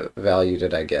much of that value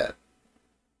did I get?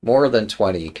 More than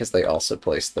 20, because they also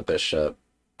placed the bishop.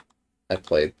 I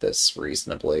played this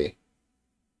reasonably.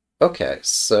 Okay,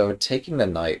 so taking the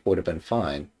knight would have been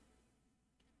fine.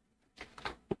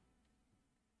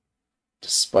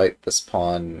 Despite this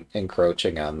pawn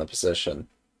encroaching on the position.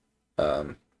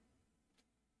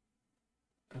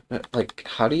 Like,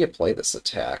 how do you play this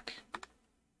attack?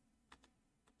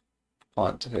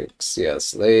 Pawn takes,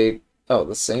 yes, they... Oh,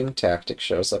 the same tactic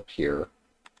shows up here.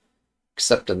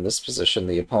 Except in this position,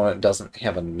 the opponent doesn't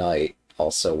have a knight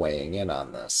also weighing in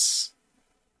on this.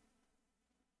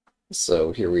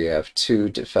 So here we have two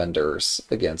defenders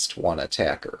against one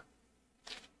attacker.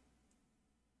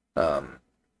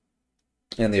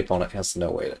 And the opponent has no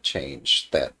way to change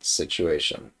that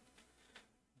situation.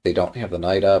 They don't have the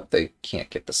knight up, they can't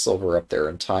get the silver up there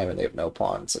in time, and they have no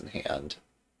pawns in hand.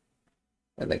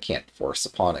 And they can't force a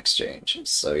pawn exchange.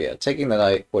 So yeah, taking the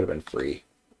knight would have been free.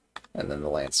 And then the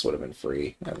lance would have been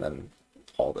free. And then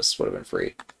all this would have been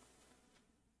free.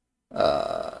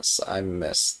 So I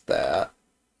missed that.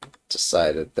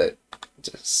 Decided that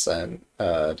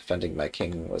defending my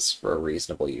king was for a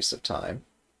reasonable use of time.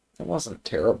 It wasn't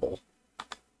terrible.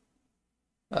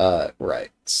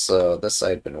 Right. So this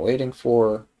I'd been waiting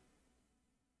for.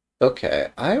 Okay,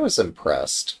 I was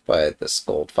impressed by this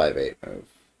gold 5-8 move.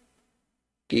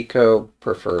 Geeko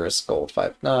prefers gold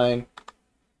 5-9.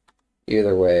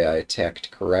 Either way, I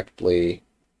attacked correctly.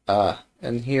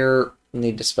 And here,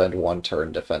 need to spend one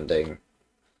turn defending.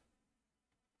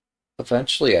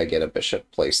 Eventually I get a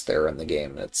bishop placed there in the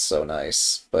game, and it's so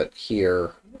nice. But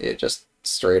here, it just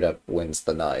straight up wins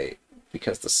the knight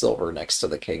because the silver next to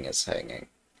the king is hanging.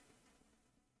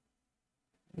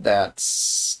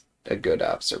 That's a good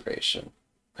observation.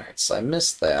 Alright, so I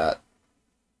missed that.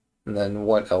 And then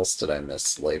what else did I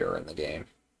miss later in the game?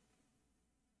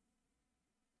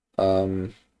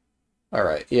 Um,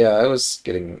 alright, yeah, I was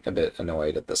getting a bit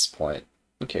annoyed at this point,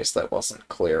 in case that wasn't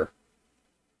clear.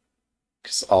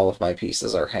 Because all of my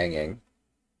pieces are hanging.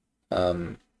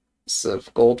 So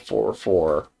gold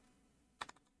 4-4.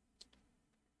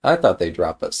 I thought they'd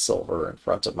drop a silver in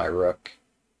front of my rook.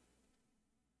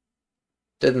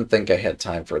 Didn't think I had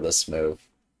time for this move.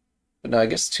 But no, I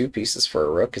guess 2 pieces for a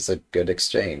rook is a good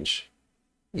exchange,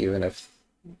 even if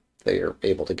they are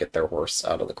able to get their horse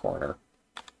out of the corner.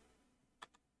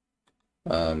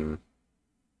 Oh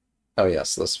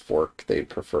yes, this fork they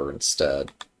prefer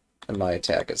instead. And my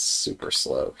attack is super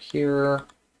slow here.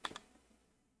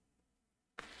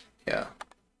 Yeah.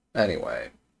 Anyway,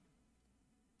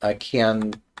 I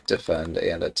can defend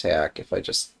and attack if I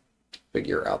just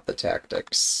figure out the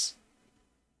tactics.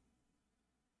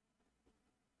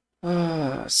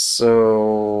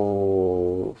 So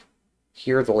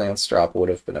here the lance drop would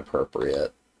have been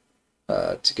appropriate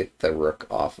to get the rook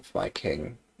off of my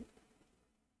king.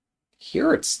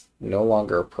 Here it's no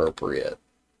longer appropriate.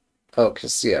 Oh,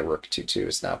 because, yeah, rook 2-2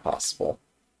 is now possible.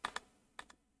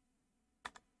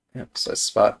 Yep, so I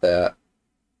spot that.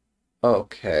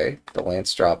 Okay, the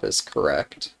lance drop is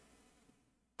correct.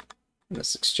 And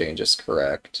this exchange is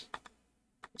correct.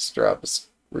 This drop is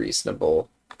reasonable.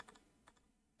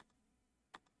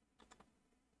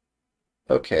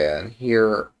 Okay, and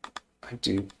here I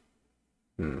do...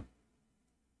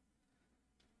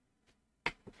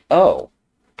 Oh.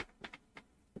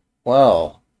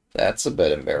 Well, that's a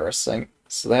bit embarrassing.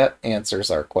 So that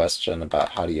answers our question about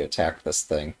how do you attack this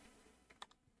thing.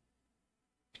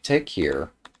 Take here,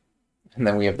 and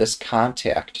then we have this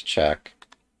contact check,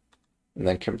 and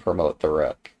then can promote the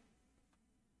rook.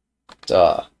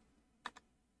 Duh.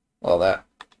 Well, that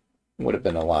would have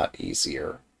been a lot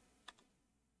easier.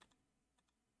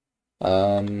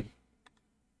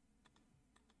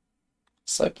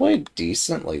 So I played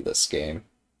decently this game.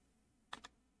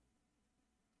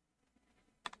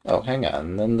 Oh, hang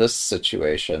on. Then this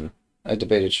situation, I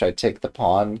debated should I take the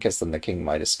pawn, because then the king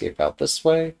might escape out this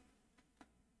way?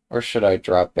 Or should I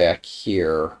drop back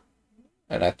here?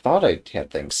 And I thought I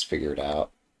had things figured out.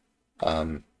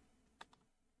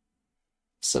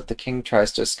 So if the king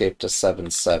tries to escape to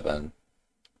 7-7,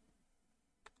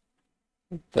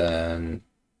 then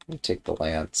we take the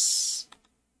lance.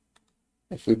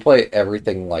 If we play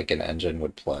everything like an engine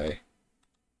would play,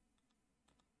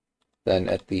 then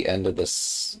at the end of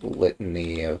this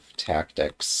litany of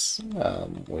tactics,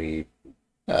 I'm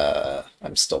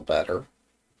still better.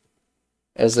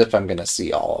 As if I'm going to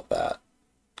see all of that.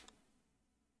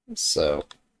 So,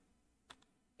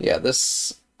 yeah,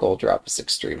 this gold drop is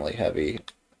extremely heavy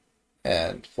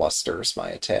and flusters my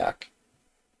attack.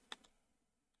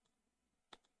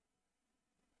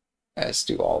 As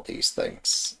do all these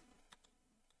things.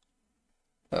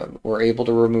 We're able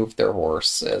to remove their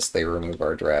horse as they remove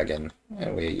our dragon,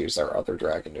 and we use our other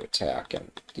dragon to attack, and,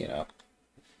 you know,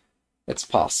 it's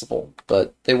possible.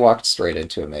 But they walked straight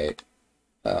into a mate.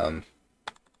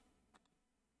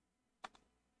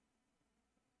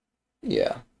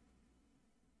 Yeah,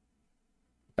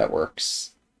 that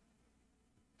works.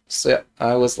 So, yeah,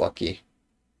 I was lucky.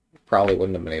 Probably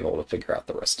wouldn't have been able to figure out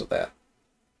the rest of that.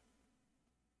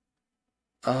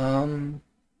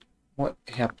 What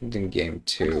happened in game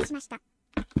 2?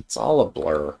 It's all a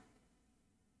blur.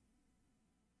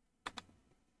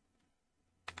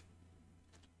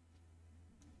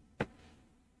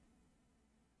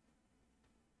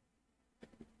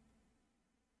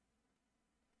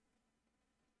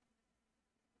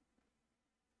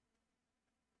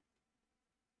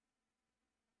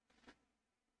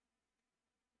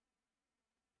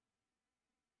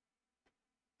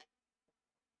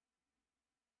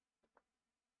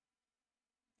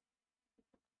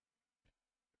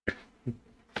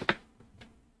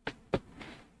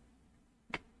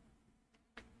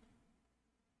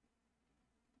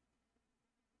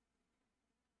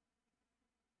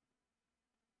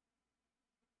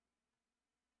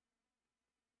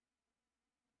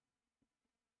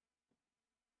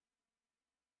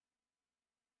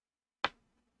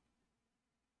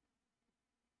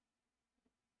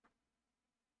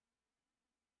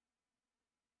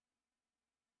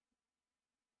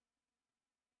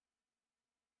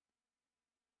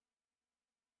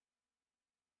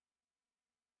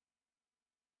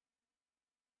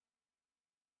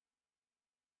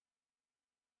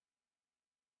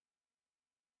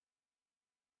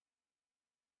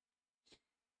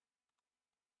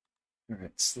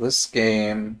 Alright, so this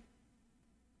game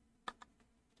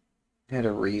had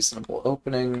a reasonable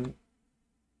opening.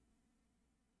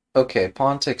 Okay,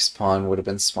 pawn takes pawn would have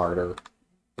been smarter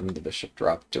than the bishop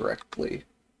dropped directly.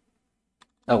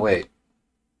 Oh, wait.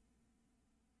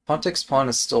 Pawn takes pawn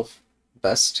is still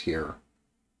best here.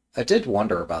 I did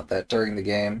wonder about that during the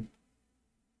game.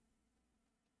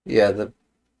 Yeah, the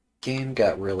game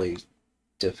got really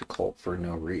difficult for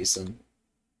no reason.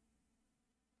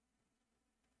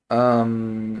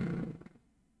 Um,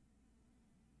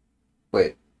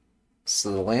 wait.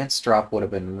 So the lance drop would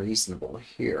have been reasonable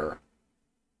here.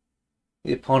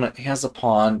 The opponent has a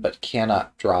pawn but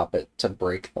cannot drop it to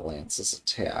break the lance's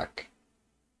attack.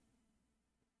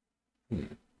 Hmm.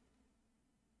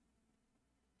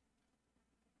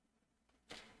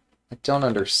 I don't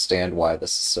understand why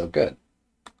this is so good.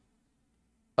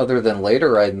 Other than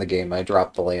later in the game, I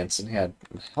dropped the lance and had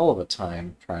a hell of a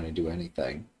time trying to do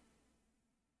anything.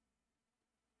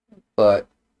 But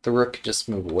the rook could just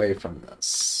move away from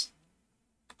this.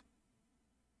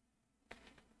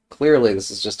 Clearly, this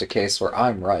is just a case where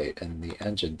I'm right and the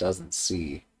engine doesn't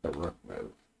see the rook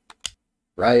move.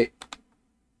 Right?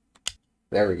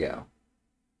 There we go.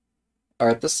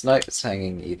 Alright, this knight is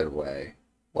hanging either way.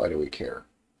 Why do we care?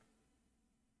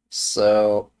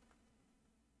 So,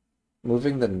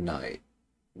 moving the knight.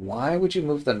 Why would you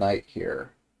move the knight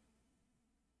here?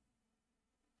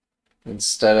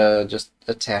 Instead of just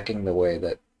attacking the way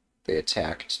that they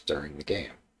attacked during the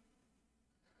game.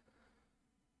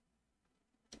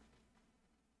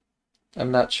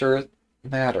 I'm not sure it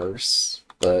matters,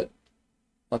 but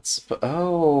let's...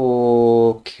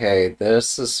 Oh, okay,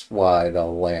 this is why the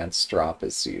lance drop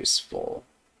is useful.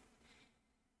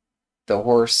 The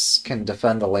horse can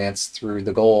defend the lance through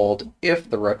the gold if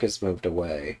the rook is moved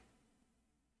away.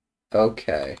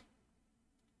 Okay.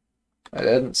 I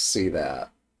didn't see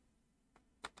that.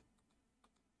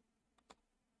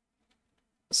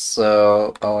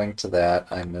 So, owing to that,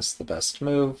 I missed the best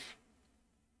move.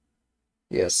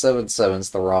 Yeah,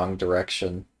 7-7's the wrong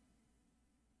direction.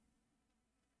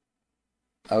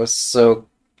 I was so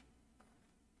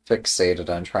fixated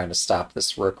on trying to stop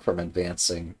this rook from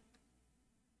advancing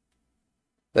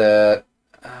that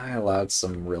I allowed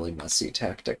some really messy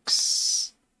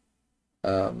tactics,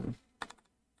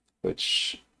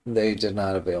 which they did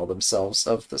not avail themselves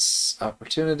of this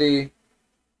opportunity,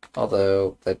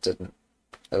 although that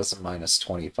was a minus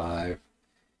 25.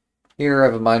 Here I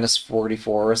have a minus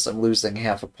 44, so I'm losing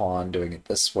half a pawn doing it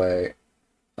this way.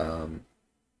 Alright.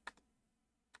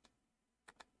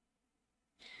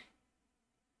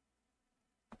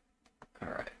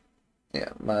 Yeah,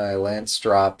 my lance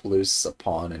drop loses a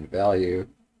pawn in value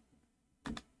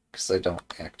because I don't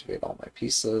activate all my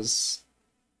pieces.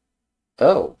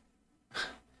 Oh!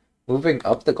 Moving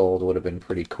up the gold would have been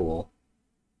pretty cool.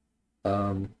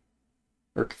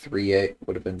 Rook 3-8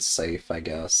 would have been safe, I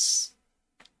guess.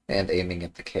 And aiming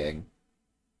at the king.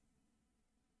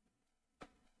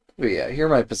 But yeah, here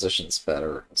my position's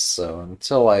better, so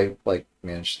until I,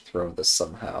 manage to throw this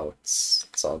somehow,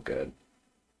 it's all good.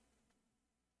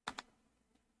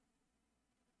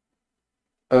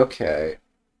 Okay.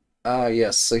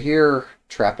 Yes, so here,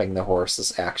 trapping the horse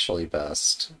is actually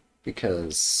best,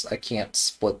 because I can't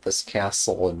split this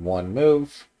castle in one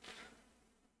move,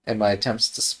 and my attempts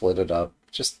to split it up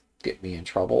just get me in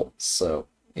trouble, so,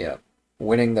 yeah.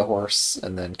 Winning the horse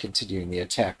and then continuing the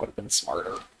attack would have been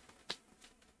smarter.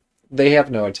 They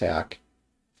have no attack.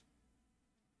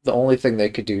 The only thing they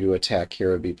could do to attack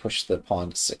here would be push the pawn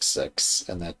to 6-6,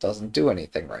 and that doesn't do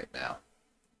anything right now.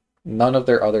 None of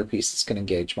their other pieces can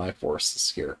engage my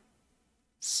forces here.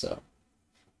 So,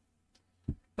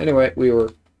 anyway, we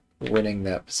were winning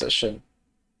that position,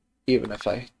 even if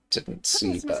I didn't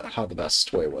see how the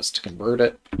best way was to convert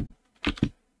it.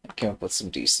 I came up with some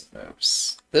decent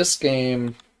moves. This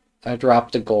game, I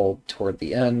dropped a gold toward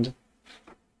the end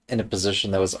in a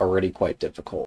position that was already quite difficult.